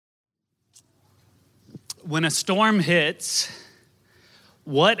When a storm hits,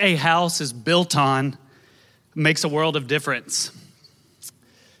 what a house is built on makes a world of difference.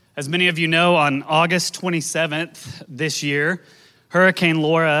 As many of you know, on August 27th this year, Hurricane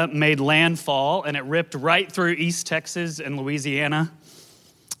Laura made landfall and it ripped right through East Texas and Louisiana.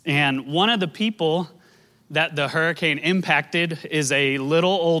 And one of the people that the hurricane impacted is a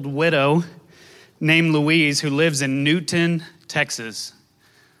little old widow named Louise who lives in Newton, Texas.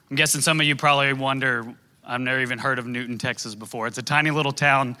 I'm guessing some of you probably wonder, I've never even heard of Newton, Texas before. It's a tiny little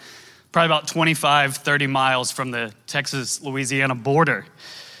town, probably about 25, 30 miles from the Texas-Louisiana border.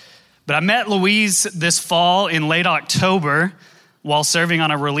 But I met Louise this fall in late October while serving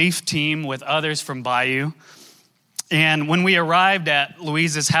on a relief team with others from Bayou. And when we arrived at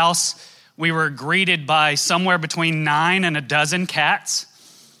Louise's house, we were greeted by somewhere between 9 and a dozen cats.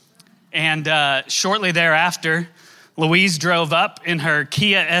 And shortly thereafter, Louise drove up in her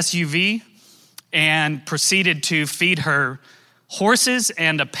Kia SUV and proceeded to feed her horses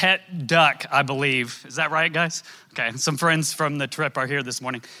and a pet duck, I believe. Is that right, guys? Okay, some friends from the trip are here this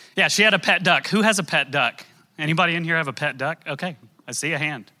morning. Yeah, she had a pet duck. Who has a pet duck? Anybody in here have a pet duck? Okay, I see a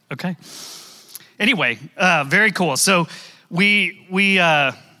hand. Okay. Anyway, very cool. So we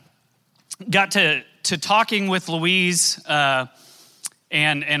got to talking with Louise,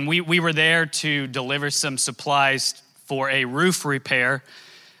 and we were there to deliver some supplies for a roof repair.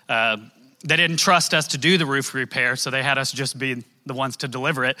 They didn't trust us to do the roof repair, so they had us just be the ones to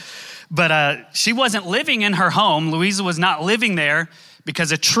deliver it. But she wasn't living in her home. Louisa was not living there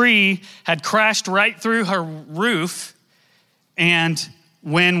because a tree had crashed right through her roof. And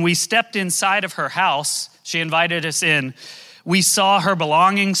when we stepped inside of her house, she invited us in. We saw her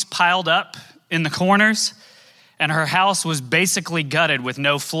belongings piled up in the corners, and her house was basically gutted with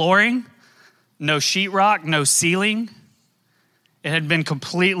no flooring, no sheetrock, no ceiling. It had been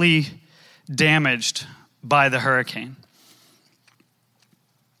completely damaged by the hurricane.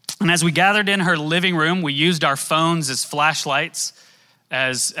 And as we gathered in her living room, we used our phones as flashlights,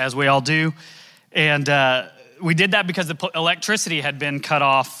 as we all do. And we did that because the electricity had been cut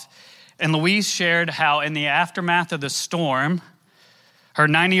off. And Louise shared how in the aftermath of the storm, her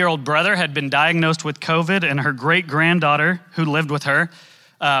 90-year-old brother had been diagnosed with COVID, and her great-granddaughter, who lived with her,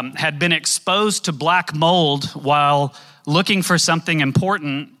 had been exposed to black mold while looking for something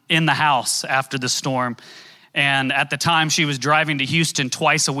important in the house after the storm. And at the time, she was driving to Houston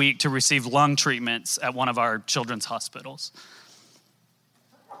twice a week to receive lung treatments at one of our children's hospitals.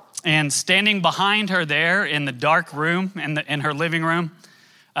 And standing behind her there in the dark room, in her living room,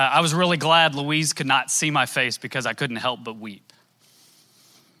 I was really glad Louise could not see my face because I couldn't help but weep.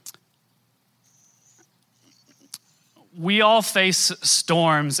 We all face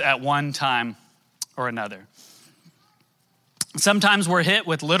storms at one time or another. Sometimes we're hit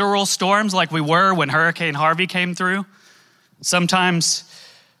with literal storms like we were when Hurricane Harvey came through. Sometimes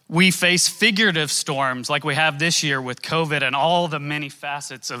we face figurative storms like we have this year with COVID and all the many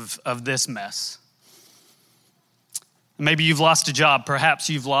facets of this mess. Maybe you've lost a job. Perhaps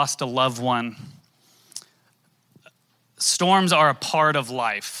you've lost a loved one. Storms are a part of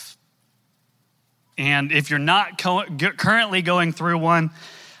life. And if you're not currently going through one,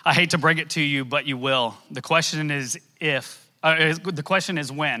 I hate to break it to you, but you will. The question is if. The question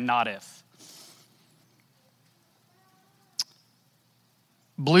is when, not if.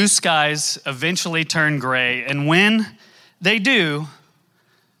 Blue skies eventually turn gray, and when they do,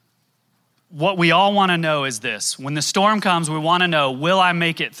 what we all want to know is this. When the storm comes, we want to know, will I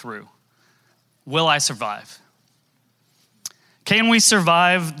make it through? Will I survive? Can we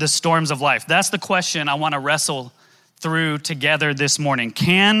survive the storms of life? That's the question I want to wrestle through together this morning.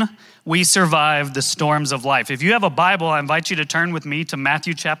 Can we survive the storms of life? If you have a Bible, I invite you to turn with me to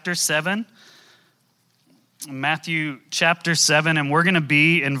Matthew chapter 7. Matthew chapter 7, and we're going to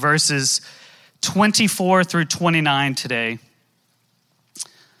be in verses 24 through 29 today.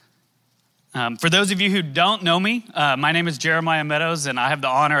 For those of you who don't know me, my name is Jeremiah Meadows, and I have the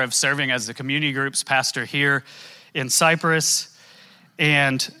honor of serving as the community groups pastor here in Cypress.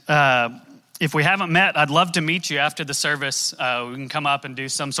 And if we haven't met, I'd love to meet you after the service. We can come up and do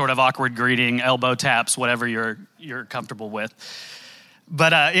some sort of awkward greeting, elbow taps, whatever you're comfortable with.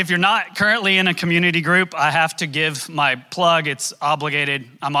 But if you're not currently in a community group, I have to give my plug. It's obligated.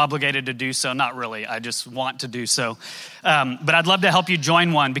 I'm obligated to do so. Not really. I just want to do so. But I'd love to help you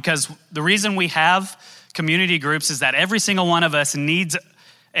join one because the reason we have community groups is that every single one of us needs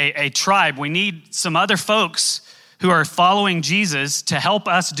a tribe. We need some other folks who are following Jesus to help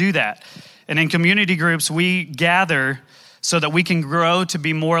us do that. And in community groups, we gather so that we can grow to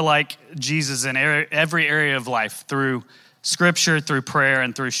be more like Jesus in every area of life through Scripture, through prayer,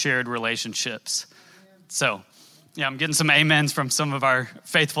 and through shared relationships. So, yeah, I'm getting some amens from some of our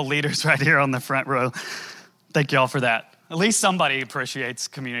faithful leaders right here on the front row. Thank you all for that. At least somebody appreciates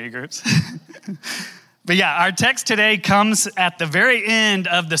community groups. But yeah, our text today comes at the very end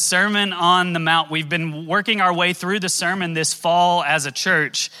of the Sermon on the Mount. We've been working our way through the sermon this fall as a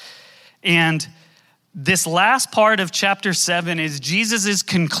church. And this last part of chapter 7 is Jesus'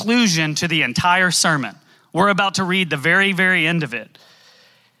 conclusion to the entire sermon. We're about to read the very, very end of it.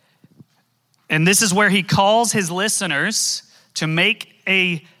 And this is where he calls his listeners to make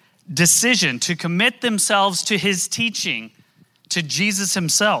a decision, to commit themselves to his teaching, to Jesus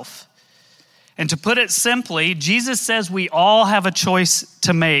himself. And to put it simply, Jesus says we all have a choice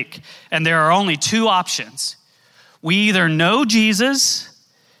to make, and there are only two options. We either know Jesus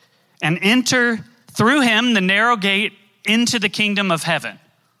and enter through him the narrow gate into the kingdom of heaven,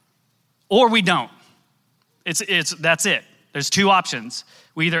 or we don't. That's it. There's two options.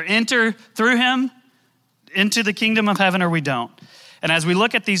 We either enter through him into the kingdom of heaven, or we don't. And as we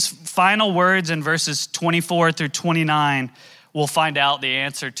look at these final words in verses 24 through 29, we'll find out the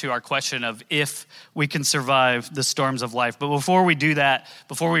answer to our question of if we can survive the storms of life. But before we do that,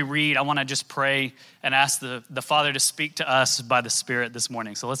 before we read, I want to just pray and ask the Father to speak to us by the Spirit this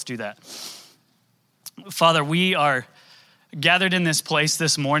morning. So let's do that. Father, we are gathered in this place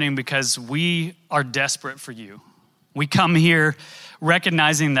this morning because we are desperate for you. We come here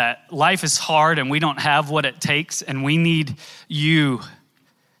recognizing that life is hard and we don't have what it takes, and we need you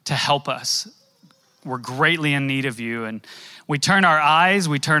to help us. We're greatly in need of you, and we turn our eyes,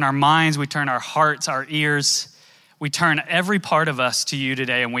 we turn our minds, we turn our hearts, our ears, we turn every part of us to you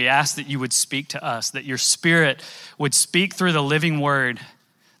today, and we ask that you would speak to us, that your Spirit would speak through the living word,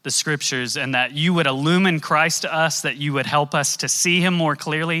 the scriptures, and that you would illumine Christ to us, that you would help us to see him more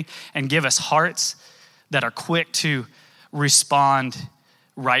clearly and give us hearts that are quick to respond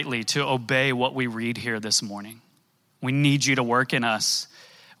rightly, to obey what we read here this morning. We need you to work in us.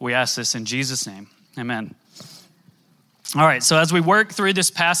 We ask this in Jesus' name. Amen. All right, so as we work through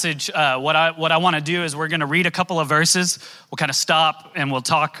this passage, what I want to do is we're going to read a couple of verses. We'll kind of stop and we'll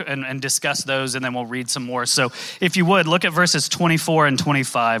talk and discuss those, and then we'll read some more. So if you would, look at verses 24 and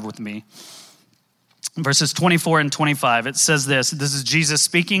 25 with me. Verses 24 and 25, it says this. This is Jesus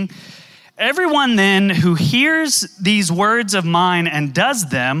speaking. Everyone then who hears these words of mine and does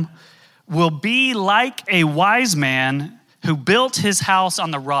them will be like a wise man who built his house on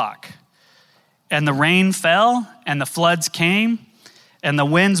the rock. And the rain fell, and the floods came, and the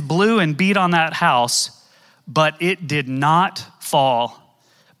winds blew and beat on that house, but it did not fall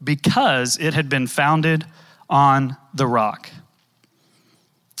because it had been founded on the rock.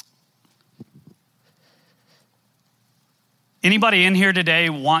 Anybody in here today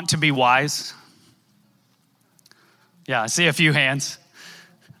want to be wise? Yeah, I see a few hands.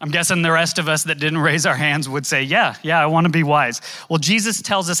 I'm guessing the rest of us that didn't raise our hands would say, yeah, I want to be wise. Well, Jesus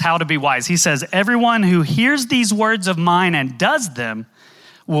tells us how to be wise. He says, everyone who hears these words of mine and does them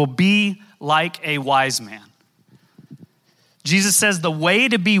will be like a wise man. Jesus says the way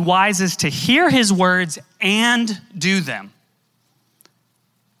to be wise is to hear his words and do them.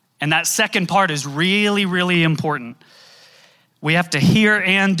 And that second part is really, really important. We have to hear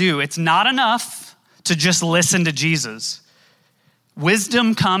and do. It's not enough to just listen to Jesus.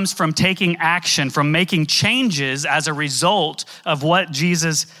 Wisdom comes from taking action, from making changes as a result of what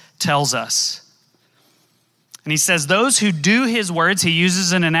Jesus tells us. And he says, those who do his words, he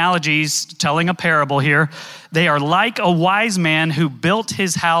uses an analogy, he's telling a parable here. They are like a wise man who built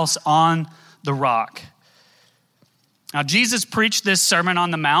his house on the rock. Now, Jesus preached this Sermon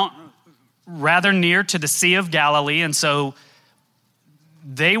on the Mount rather near to the Sea of Galilee, and so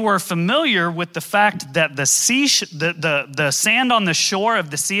they were familiar with the fact that the sand on the shore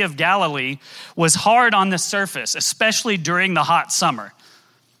of the Sea of Galilee was hard on the surface, especially during the hot summer.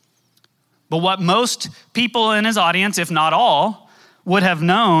 But what most people in his audience, if not all, would have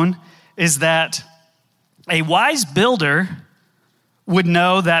known is that a wise builder would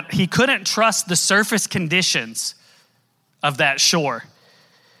know that he couldn't trust the surface conditions of that shore.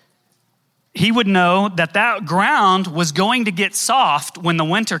 He would know that that ground was going to get soft when the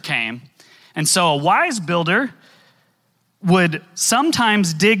winter came. And so a wise builder would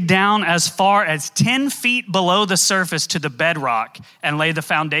sometimes dig down as far as 10 feet below the surface to the bedrock and lay the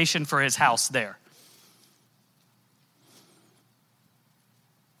foundation for his house there.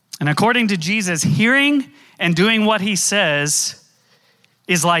 And according to Jesus, hearing and doing what he says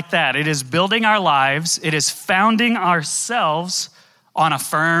is like that. It is building our lives. It is founding ourselves on a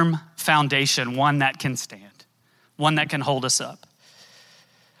firm foundation, one that can stand, one that can hold us up.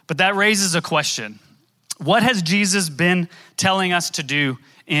 But that raises a question. What has Jesus been telling us to do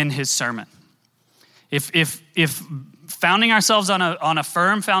in his sermon? If founding ourselves on a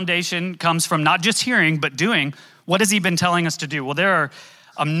firm foundation comes from not just hearing, but doing, what has he been telling us to do? Well, there are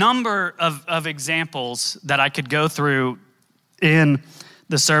a number of examples that I could go through in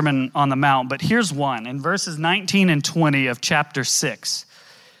the Sermon on the Mount, but here's one. In verses 19 and 20 of chapter 6,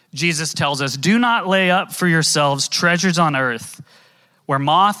 Jesus tells us, "Do not lay up for yourselves treasures on earth, where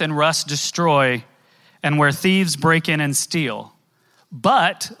moth and rust destroy, and where thieves break in and steal.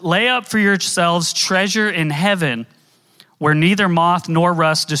 But lay up for yourselves treasure in heaven, where neither moth nor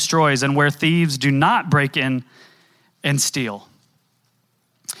rust destroys, and where thieves do not break in and steal."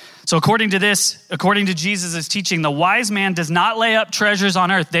 So according to Jesus' teaching, the wise man does not lay up treasures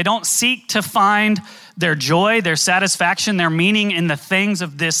on earth. They don't seek to find their joy, their satisfaction, their meaning in the things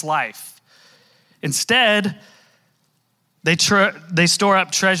of this life. Instead, they store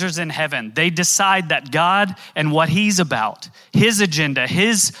up treasures in heaven. They decide that God and what he's about, his agenda,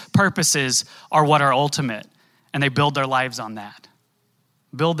 his purposes are what are ultimate. And they build their lives on that.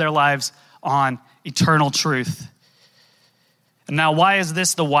 Build their lives on eternal truth. And now, why is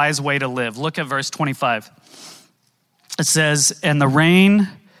this the wise way to live? Look at verse 25. It says, "And the rain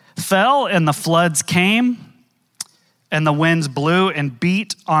fell, and the floods came, and the winds blew and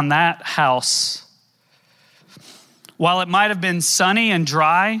beat on that house. While it might have been sunny and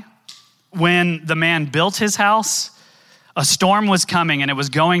dry when the man built his house, a storm was coming, and it was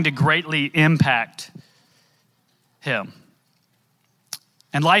going to greatly impact him."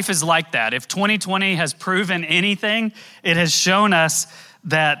 And life is like that. If 2020 has proven anything, it has shown us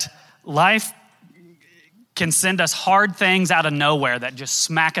that life can send us hard things out of nowhere that just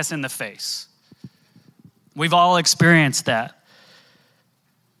smack us in the face. We've all experienced that.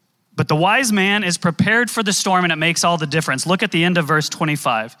 But the wise man is prepared for the storm, and it makes all the difference. Look at the end of verse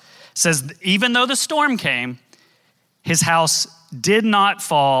 25. It says, "Even though the storm came, his house did not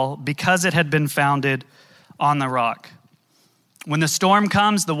fall because it had been founded on the rock." When the storm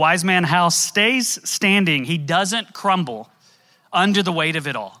comes, the wise man's house stays standing. He doesn't crumble under the weight of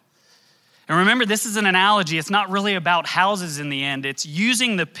it all. And remember, this is an analogy. It's not really about houses in the end. It's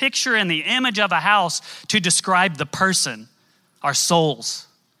using the picture and the image of a house to describe the person, our souls,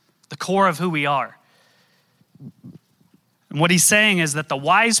 the core of who we are. And what he's saying is that the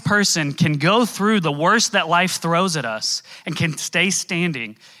wise person can go through the worst that life throws at us and can stay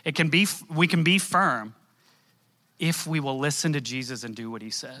standing. We can be firm if we will listen to Jesus and do what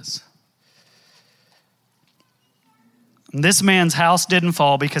he says. And this man's house didn't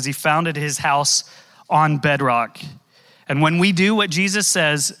fall because he founded his house on bedrock. And when we do what Jesus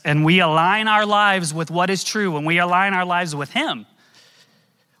says and we align our lives with what is true, when we align our lives with him,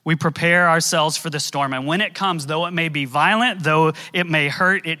 we prepare ourselves for the storm. And when it comes, though it may be violent, though it may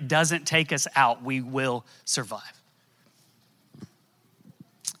hurt, it doesn't take us out. We will survive.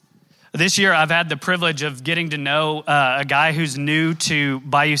 This year, I've had the privilege of getting to know a guy who's new to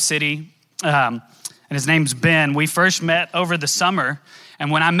Bayou City, and his name's Ben. We first met over the summer,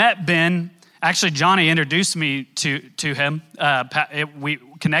 and when I met Ben, actually Johnny introduced me to him. We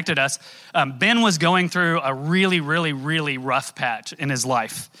connected us. Ben was going through a really, really, really rough patch in his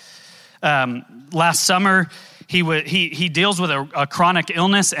life. Last summer, he deals with a chronic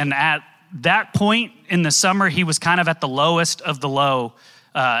illness, and at that point in the summer, he was kind of at the lowest of the low.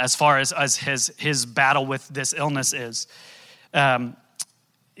 As far as his battle with this illness is.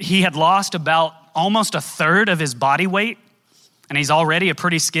 He had lost about almost a third of his body weight, and he's already a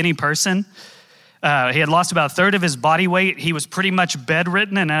pretty skinny person. He had lost about a third of his body weight. He was pretty much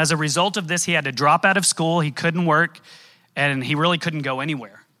bedridden, and as a result of this, he had to drop out of school. He couldn't work, and he really couldn't go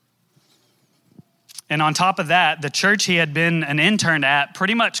anywhere. And on top of that, the church he had been an intern at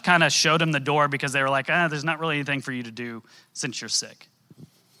pretty much kind of showed him the door because they were like, there's not really anything for you to do since you're sick.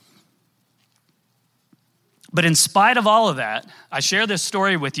 But in spite of all of that, I share this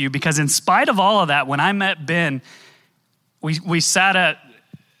story with you because in spite of all of that, when I met Ben, we sat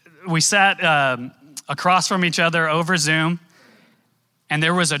across from each other over Zoom, and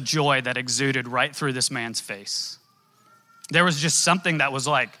there was a joy that exuded right through this man's face. There was just something that was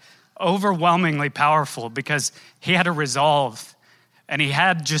like overwhelmingly powerful because he had a resolve, and he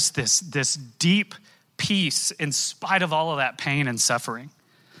had just this deep peace in spite of all of that pain and suffering.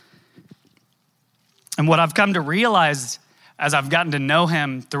 And what I've come to realize as I've gotten to know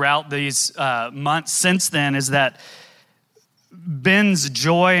him throughout these months since then is that Ben's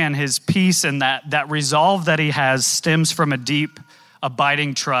joy and his peace and that resolve that he has stems from a deep,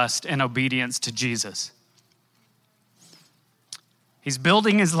 abiding trust and obedience to Jesus. He's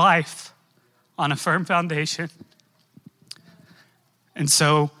building his life on a firm foundation. And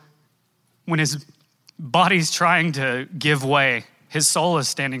so when his body's trying to give way, his soul is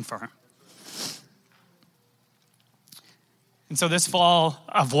standing firm. And so this fall,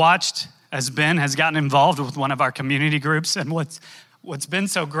 I've watched as Ben has gotten involved with one of our community groups. And what's been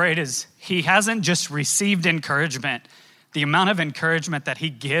so great is he hasn't just received encouragement. The amount of encouragement that he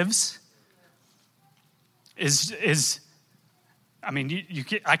gives is I mean,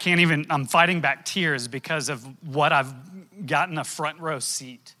 I can't even, I'm fighting back tears because of what I've gotten a front row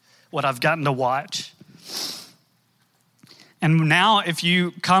seat, what I've gotten to watch. And now if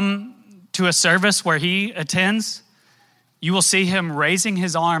you come to a service where he attends, you will see him raising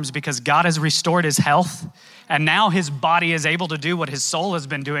his arms because God has restored his health, and now his body is able to do what his soul has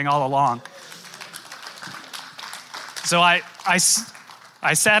been doing all along. So I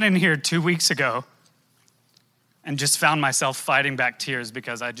sat in here 2 weeks ago and just found myself fighting back tears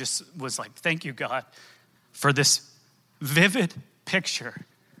because I just was like, thank you, God, for this vivid picture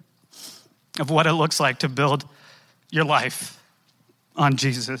of what it looks like to build your life on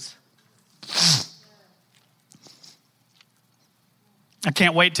Jesus. I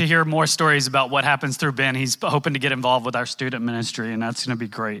can't wait to hear more stories about what happens through Ben. He's hoping to get involved with our student ministry, and that's going to be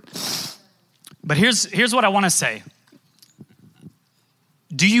great. But here's what I want to say.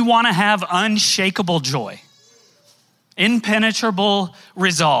 Do you want to have unshakable joy? Impenetrable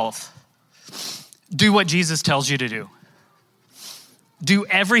resolve? Do what Jesus tells you to do. Do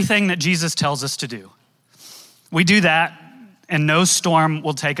everything that Jesus tells us to do. We do that, and no storm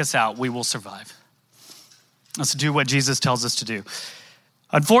will take us out. We will survive. Let's do what Jesus tells us to do.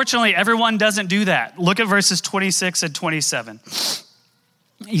 Unfortunately, everyone doesn't do that. Look at verses 26 and 27.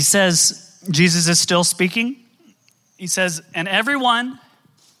 He says, Jesus is still speaking. He says, and everyone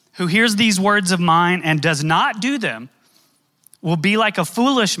who hears these words of mine and does not do them will be like a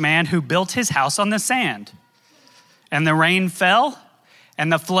foolish man who built his house on the sand. And the rain fell,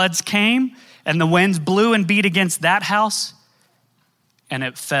 and the floods came, and the winds blew and beat against that house, and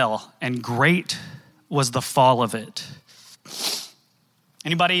it fell, and great was the fall of it.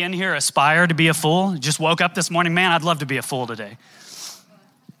 Anybody in here aspire to be a fool? Just woke up this morning, man, I'd love to be a fool today.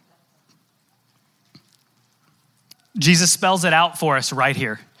 Jesus spells it out for us right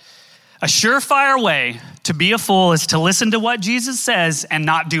here. A surefire way to be a fool is to listen to what Jesus says and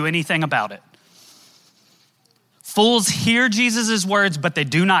not do anything about it. Fools hear Jesus' words, but they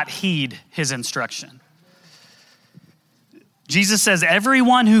do not heed his instruction. Jesus says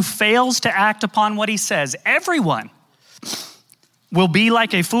everyone who fails to act upon what he says, everyone, will be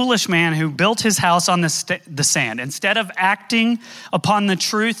like a foolish man who built his house on the sand. Instead of acting upon the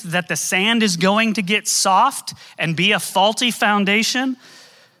truth that the sand is going to get soft and be a faulty foundation,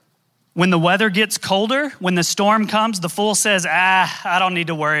 when the weather gets colder, when the storm comes, the fool says, I don't need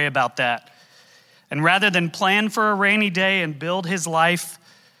to worry about that. And rather than plan for a rainy day and build his life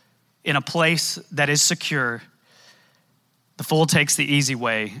in a place that is secure, the fool takes the easy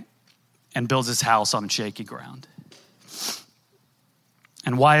way and builds his house on shaky ground.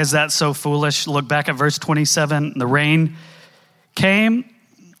 And why is that so foolish? Look back at verse 27. The rain came,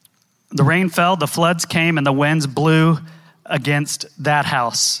 the rain fell, the floods came, and the winds blew against that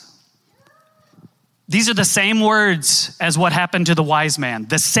house. These are the same words as what happened to the wise man.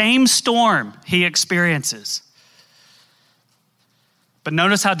 The same storm he experiences. But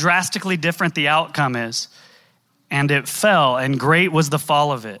notice how drastically different the outcome is. And it fell, and great was the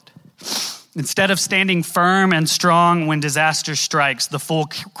fall of it. Instead of standing firm and strong when disaster strikes, the fool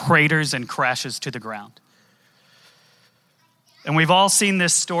craters and crashes to the ground. And we've all seen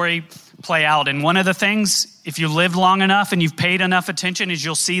this story play out. And one of the things, if you live long enough and you've paid enough attention, is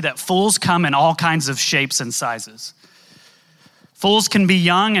you'll see that fools come in all kinds of shapes and sizes. Fools can be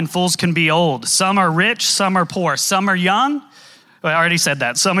young and fools can be old. Some are rich, some are poor. Some are young. I already said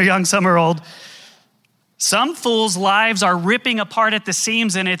that. Some are young, some are old. Some fools' lives are ripping apart at the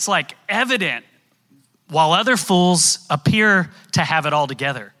seams and it's like evident, while other fools appear to have it all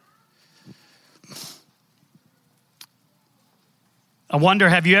together. I wonder,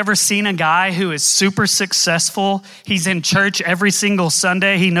 have you ever seen a guy who is super successful? He's in church every single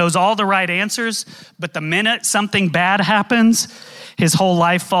Sunday. He knows all the right answers, but the minute something bad happens, his whole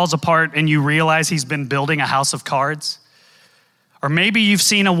life falls apart and you realize he's been building a house of cards. Or maybe you've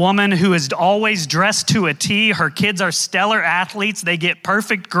seen a woman who is always dressed to a T. Her kids are stellar athletes. They get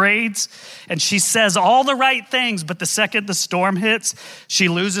perfect grades. And she says all the right things, but the second the storm hits, she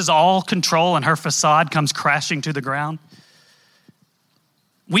loses all control and her facade comes crashing to the ground.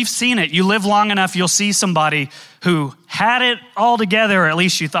 We've seen it. You live long enough, you'll see somebody who had it all together, or at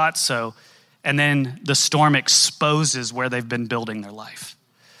least you thought so. And then the storm exposes where they've been building their life.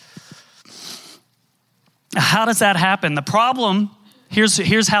 How does that happen? The problem,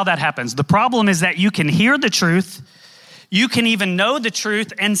 here's how that happens. The problem is that you can hear the truth, you can even know the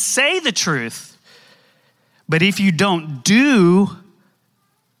truth and say the truth, But if you don't do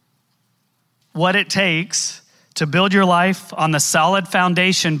what it takes to build your life on the solid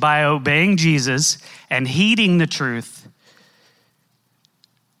foundation by obeying Jesus and heeding the truth,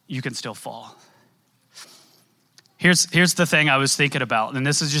 you can still fall. Here's the thing I was thinking about, and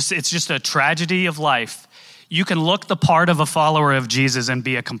it's just a tragedy of life. You can look the part of a follower of Jesus and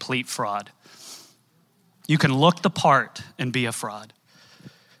be a complete fraud. You can look the part and be a fraud.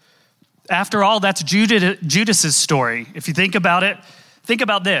 After all, that's Judas's story. If you think about it, think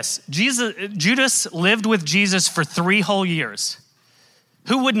about this. Judas lived with Jesus for 3 whole years.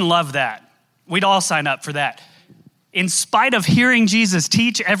 Who wouldn't love that? We'd all sign up for that. In spite of hearing Jesus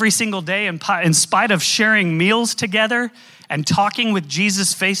teach every single day, in spite of sharing meals together and talking with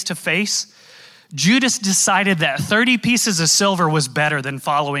Jesus face to face, Judas decided that 30 pieces of silver was better than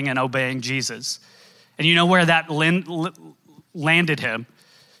following and obeying Jesus. And you know where that landed him?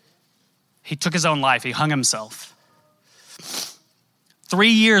 He took his own life. He hung himself. 3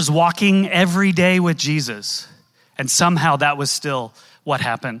 years walking every day with Jesus, and somehow that was still what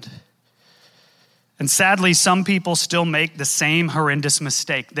happened. And sadly, some people still make the same horrendous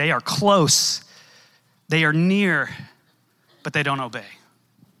mistake. They are close, they are near, but they don't obey.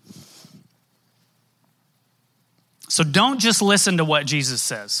 So don't just listen to what Jesus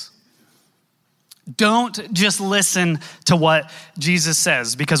says. Don't just listen to what Jesus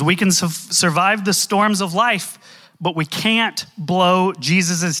says, because we can survive the storms of life, but we can't blow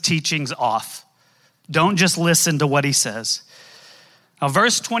Jesus' teachings off. Don't just listen to what he says. Now,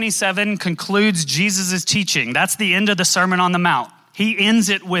 verse 27 concludes Jesus' teaching. That's the end of the Sermon on the Mount. He ends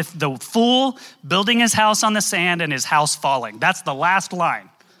it with the fool building his house on the sand and his house falling. That's the last line.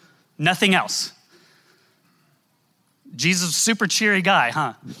 Nothing else. Jesus, super cheery guy,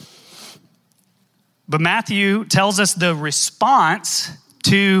 huh? But Matthew tells us the response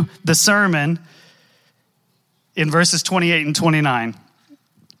to the sermon in verses 28 and 29.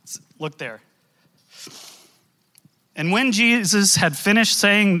 Look there. And when Jesus had finished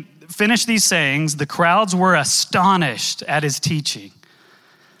these sayings, the crowds were astonished at his teaching,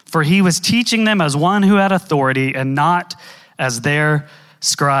 for he was teaching them as one who had authority and not as their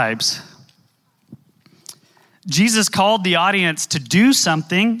scribes. Jesus called the audience to do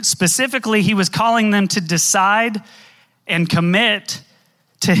something. Specifically, he was calling them to decide and commit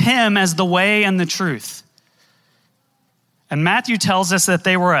to him as the way and the truth. And Matthew tells us that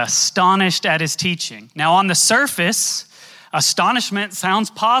they were astonished at his teaching. Now, on the surface, astonishment sounds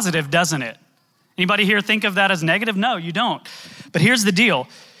positive, doesn't it? Anybody here think of that as negative? No, you don't. But here's the deal.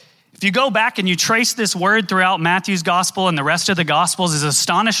 If you go back and you trace this word throughout Matthew's gospel and the rest of the gospels, is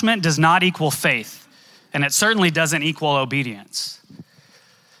astonishment does not equal faith. And it certainly doesn't equal obedience.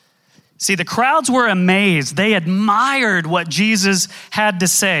 See, the crowds were amazed. They admired what Jesus had to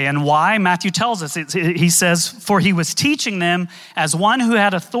say. And why? Matthew tells us. He says, for he was teaching them as one who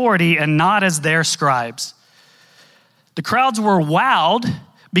had authority and not as their scribes. The crowds were wowed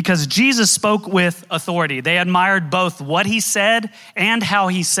because Jesus spoke with authority. They admired both what he said and how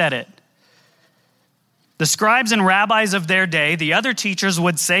he said it. The scribes and rabbis of their day, the other teachers,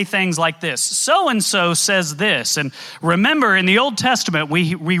 would say things like this. So-and-so says this. And remember, in the Old Testament,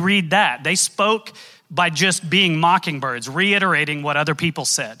 we read that. They spoke by just being mockingbirds, reiterating what other people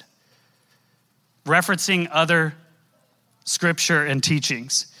said, referencing other scripture and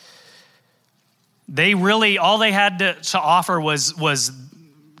teachings. They really, all they had to offer was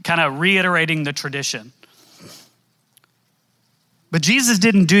kind of reiterating the tradition. But Jesus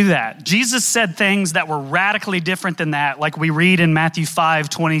didn't do that. Jesus said things that were radically different than that, like we read in Matthew 5,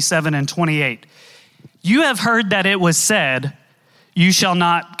 27 and 28. You have heard that it was said, you shall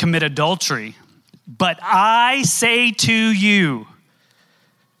not commit adultery. But I say to you,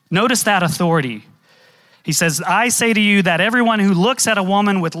 notice that authority. He says, I say to you that everyone who looks at a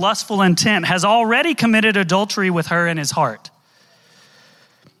woman with lustful intent has already committed adultery with her in his heart.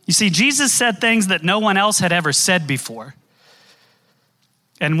 You see, Jesus said things that no one else had ever said before.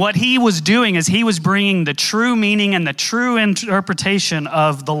 And what he was doing is he was bringing the true meaning and the true interpretation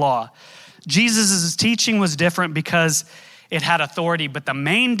of the law. Jesus' teaching was different because it had authority, but the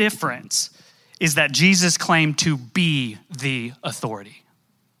main difference is that Jesus claimed to be the authority.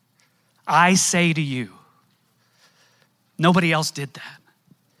 I say to you. Nobody else did that.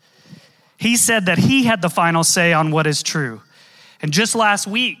 He said that he had the final say on what is true. And just last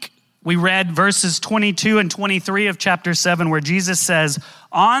week, we read verses 22 and 23 of chapter 7 where Jesus says,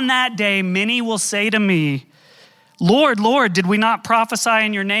 on that day, many will say to me, Lord, Lord, did we not prophesy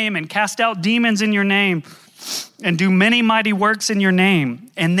in your name and cast out demons in your name and do many mighty works in your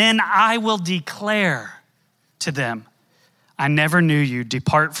name? And then I will declare to them, I never knew you.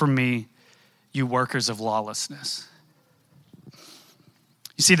 Depart from me, you workers of lawlessness.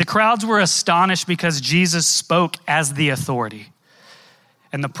 You see, the crowds were astonished because Jesus spoke as the authority.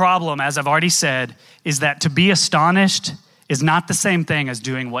 And the problem, as I've already said, is that to be astonished is not the same thing as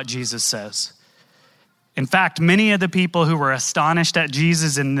doing what Jesus says. In fact, many of the people who were astonished at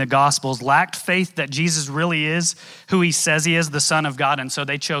Jesus in the Gospels lacked faith that Jesus really is who he says he is, the Son of God, and so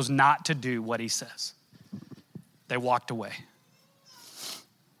they chose not to do what he says. They walked away.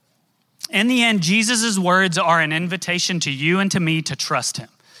 In the end, Jesus' words are an invitation to you and to me to trust him.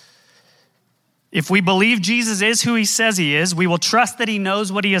 If we believe Jesus is who he says he is, we will trust that he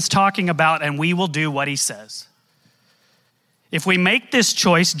knows what he is talking about, and we will do what he says. If we make this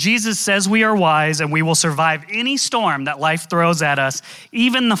choice, Jesus says we are wise and we will survive any storm that life throws at us,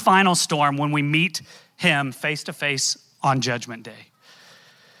 even the final storm when we meet him face to face on Judgment Day.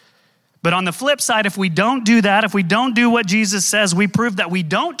 But on the flip side, if we don't do that, if we don't do what Jesus says, we prove that we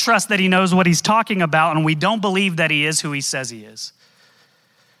don't trust that he knows what he's talking about, and we don't believe that he is who he says he is.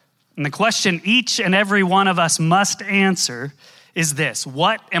 And the question each and every one of us must answer is this: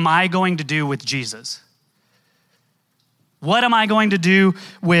 what am I going to do with Jesus? What am I going to do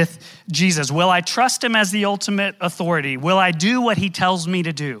with Jesus? Will I trust him as the ultimate authority? Will I do what he tells me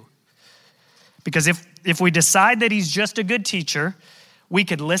to do? Because if we decide that he's just a good teacher, we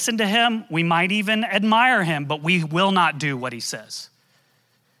could listen to him, we might even admire him, but we will not do what he says.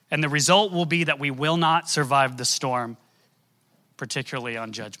 And the result will be that we will not survive the storm, particularly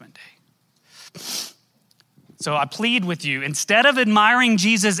on Judgment Day. So I plead with you, instead of admiring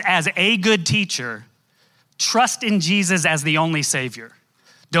Jesus as a good teacher, trust in Jesus as the only Savior.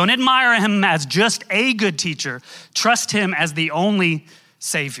 Don't admire him as just a good teacher. Trust him as the only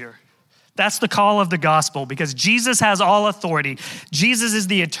Savior. That's the call of the gospel, because Jesus has all authority. Jesus is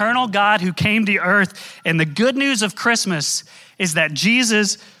the eternal God who came to earth. And the good news of Christmas is that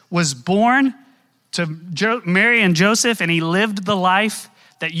Jesus was born to Mary and Joseph, and he lived the life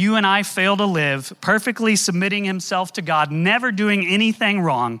that you and I fail to live, perfectly submitting himself to God, never doing anything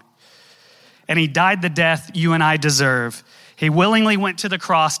wrong. And he died the death you and I deserve. He willingly went to the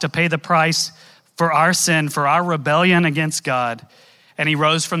cross to pay the price for our sin, for our rebellion against God. And he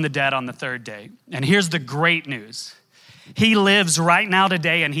rose from the dead on the third day. And here's the great news. He lives right now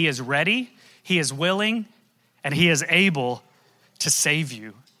today, and he is ready, he is willing, and he is able to save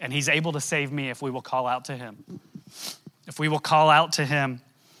you. And he's able to save me if we will call out to him. If we will call out to him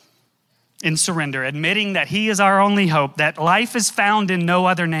in surrender, admitting that he is our only hope, that life is found in no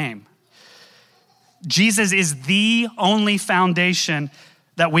other name. Jesus is the only foundation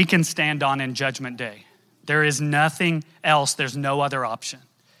that we can stand on in Judgment Day. There is nothing else. There's no other option.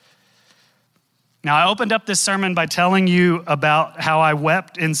 Now, I opened up this sermon by telling you about how I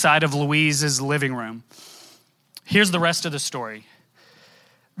wept inside of Louise's living room. Here's the rest of the story.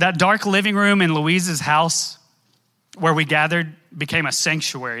 That dark living room in Louise's house where we gathered became a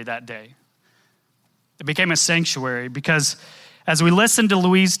sanctuary that day. It became a sanctuary because as we listened to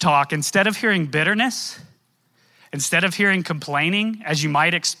Louise talk, instead of hearing bitterness, instead of hearing complaining, as you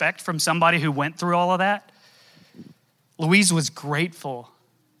might expect from somebody who went through all of that, Louise was grateful,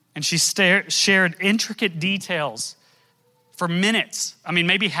 and she shared intricate details for minutes. I mean,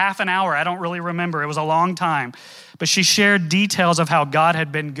 maybe half an hour. I don't really remember. It was a long time. But she shared details of how God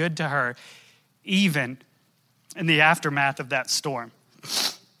had been good to her, even in the aftermath of that storm.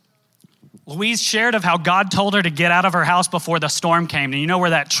 Louise shared of how God told her to get out of her house before the storm came. And you know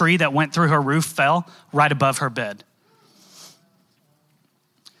where that tree that went through her roof fell? Right above her bed.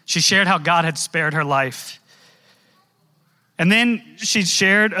 She shared how God had spared her life. And then she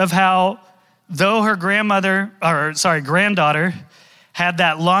shared of how though her granddaughter had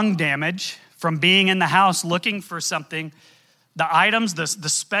that lung damage from being in the house looking for something, the items, the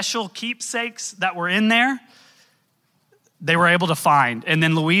special keepsakes that were in there, they were able to find. And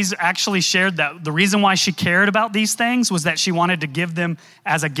then Louise actually shared that the reason why she cared about these things was that she wanted to give them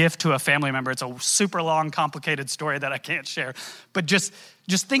as a gift to a family member. It's a super long, complicated story that I can't share. But just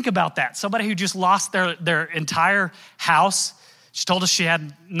think about that. Somebody who just lost their entire house. She told us she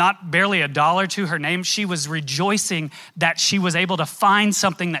had barely $1 to her name. She was rejoicing that she was able to find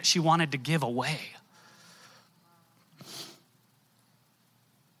something that she wanted to give away.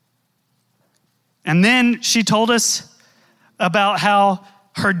 And then she told us about how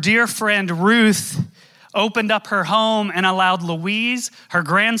her dear friend Ruth opened up her home and allowed Louise, her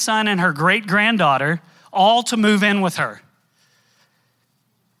grandson, and her great-granddaughter all to move in with her.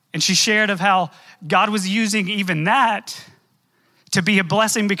 And she shared of how God was using even that to be a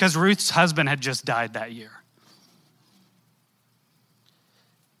blessing because Ruth's husband had just died that year.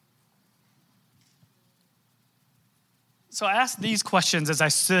 So I asked these questions as I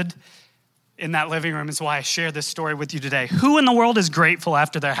stood in that living room is why I share this story with you today. Who in the world is grateful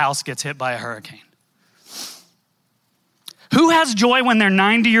after their house gets hit by a hurricane? Who has joy when their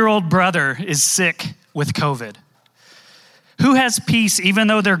 90-year-old brother is sick with COVID? Who has peace even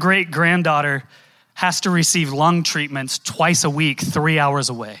though their great-granddaughter has to receive lung treatments twice a week, 3 hours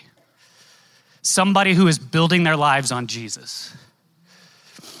away? Somebody who is building their lives on Jesus.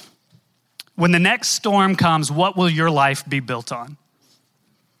 When the next storm comes, what will your life be built on?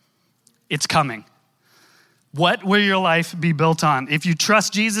 It's coming. What will your life be built on? If you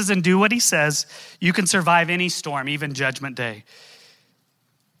trust Jesus and do what he says, you can survive any storm, even Judgment Day.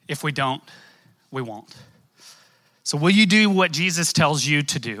 If we don't, we won't. So will you do what Jesus tells you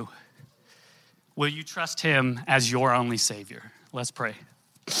to do? Will you trust him as your only Savior? Let's pray.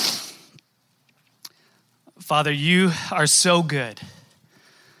 Father, you are so good.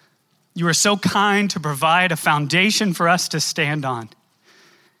 You are so kind to provide a foundation for us to stand on.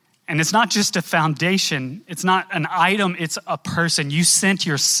 And it's not just a foundation, it's not an item, it's a person. You sent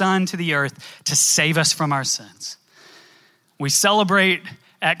your Son to the earth to save us from our sins. We celebrate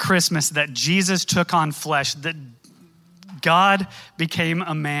at Christmas that Jesus took on flesh, that God became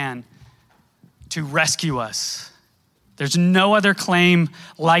a man to rescue us. There's no other claim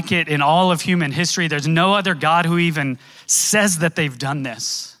like it in all of human history. There's no other God who even says that they've done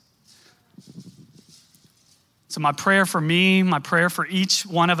this. So my prayer for me, my prayer for each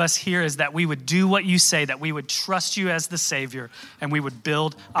one of us here is that we would do what you say, that we would trust you as the Savior, and we would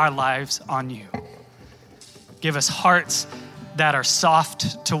build our lives on you. Give us hearts that are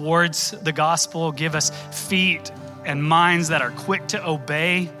soft towards the gospel. Give us feet and minds that are quick to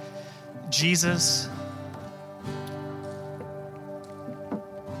obey Jesus.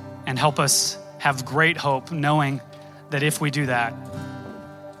 And help us have great hope, knowing that if we do that,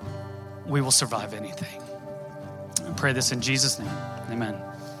 we will survive anything. I pray this in Jesus' name. Amen.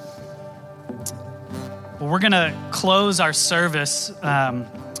 Well, we're going to close our service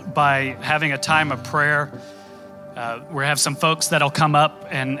by having a time of prayer. We have some folks that'll come up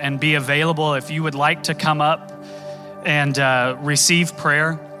and be available if you would like to come up and receive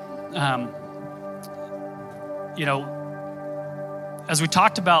prayer. As we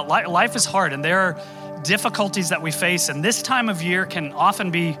talked about, life is hard and there are difficulties that we face, and this time of year can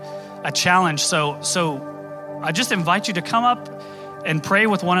often be a challenge. So I just invite you to come up and pray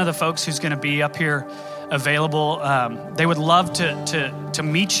with one of the folks who's going to be up here available. They would love to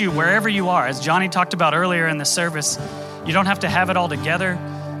meet you wherever you are. As Johnny talked about earlier in the service, you don't have to have it all together.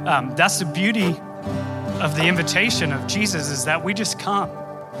 That's the beauty of the invitation of Jesus, is that we just come.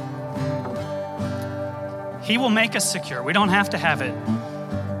 He will make us secure. We don't have to have it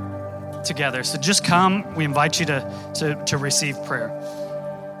together. So just come. We invite you to receive prayer.